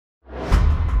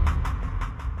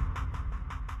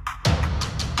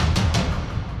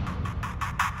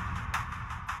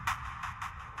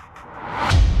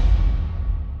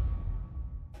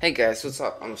Hey guys, what's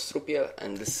up? I'm Strupiel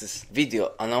and this is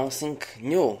video announcing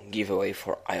new giveaway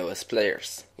for iOS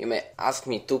players. You may ask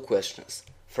me two questions.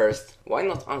 First, why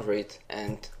not Android,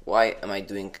 and why am I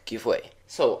doing giveaway?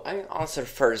 So I will answer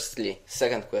firstly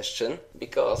second question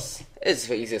because it's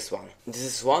the easiest one. This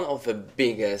is one of the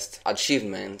biggest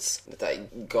achievements that I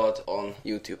got on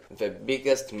YouTube. The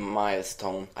biggest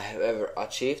milestone I have ever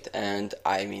achieved, and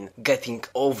I mean getting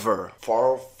over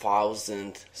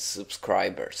 4,000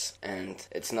 subscribers. And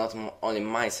it's not only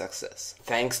my success.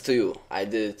 Thanks to you. I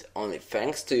did it only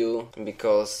thanks to you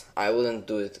because I wouldn't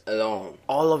do it alone.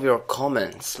 All of your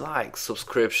comments, likes,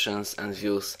 subscriptions and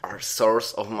views are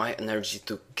source of my energy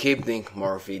to keep doing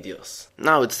more videos.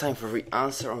 Now it's time for the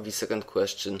answer on the second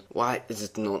question. Why is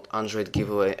it not Android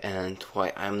giveaway and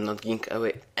why I'm not giving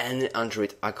away any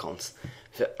Android accounts?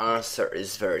 The answer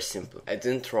is very simple. I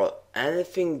didn't roll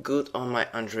anything good on my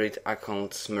Android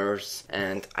account smurfs,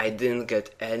 and I didn't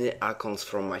get any accounts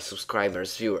from my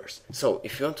subscribers, viewers. So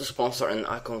if you want to sponsor an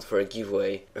account for a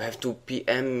giveaway, you have to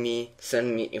PM me,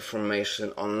 send me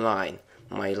information online.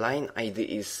 My line ID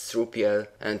is Strupiel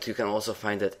and you can also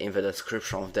find that in the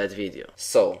description of that video.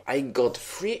 So, I got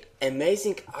 3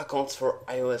 amazing accounts for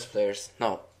iOS players.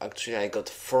 No, actually I got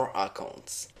 4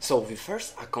 accounts. So, the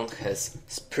first account has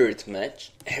Spirit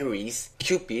Mage, Aries,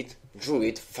 Cupid,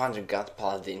 Druid, Thunder God,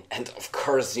 Paladin, and of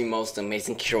course the most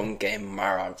amazing hero in game,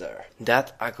 Marauder.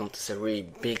 That account is a really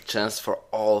big chance for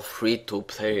all 3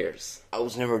 players. I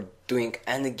was never doing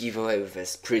any giveaway with a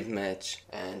Spirit Mage,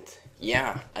 and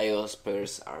yeah, iOS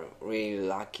players are really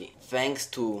lucky. Thanks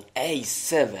to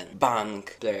A7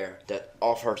 bank player that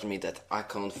offered me that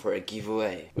account for a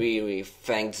giveaway. Really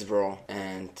thanks, bro.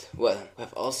 And well, we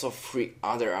have also 3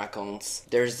 other accounts.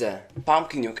 There's a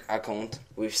Pumpkin Nuke account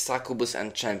with Succubus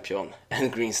and Champion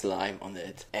and Green Slime on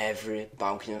it. Every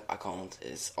Pumpkin Nuke account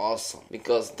is awesome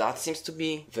because that seems to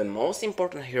be the most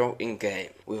important hero in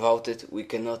game. Without it, we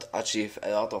cannot achieve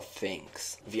a lot of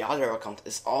things. The other account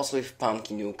is also with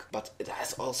Pumpkin Nuke, but it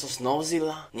has also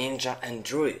Snowzilla, Ninja and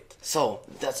Druid. So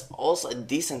that's also a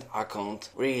decent account,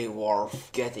 really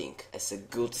worth getting as a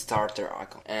good starter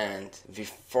account. And the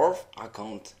 4th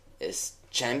account is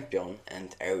Champion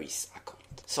and Aries account.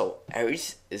 So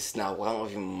Aries is now one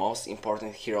of the most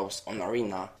important heroes on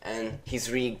Arena, and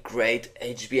he's really great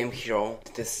HBM hero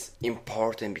that is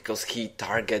important because he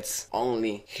targets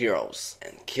only heroes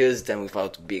and kills them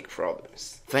without big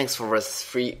problems. Thanks for those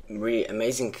 3 really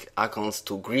amazing accounts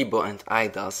to Gribo and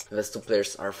Idas. Those 2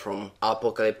 players are from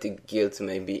Apocalyptic Guild,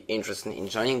 may be interested in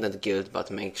joining that guild, but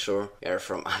make sure you are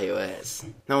from iOS.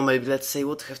 Now maybe let's say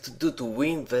what you have to do to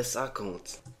win this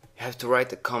account. You have to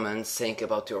write a comment saying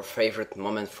about your favorite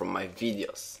moment from my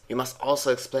videos. You must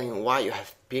also explain why you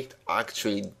have picked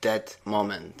actually that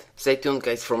moment. Stay tuned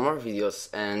guys for more videos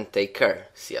and take care.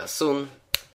 See ya soon.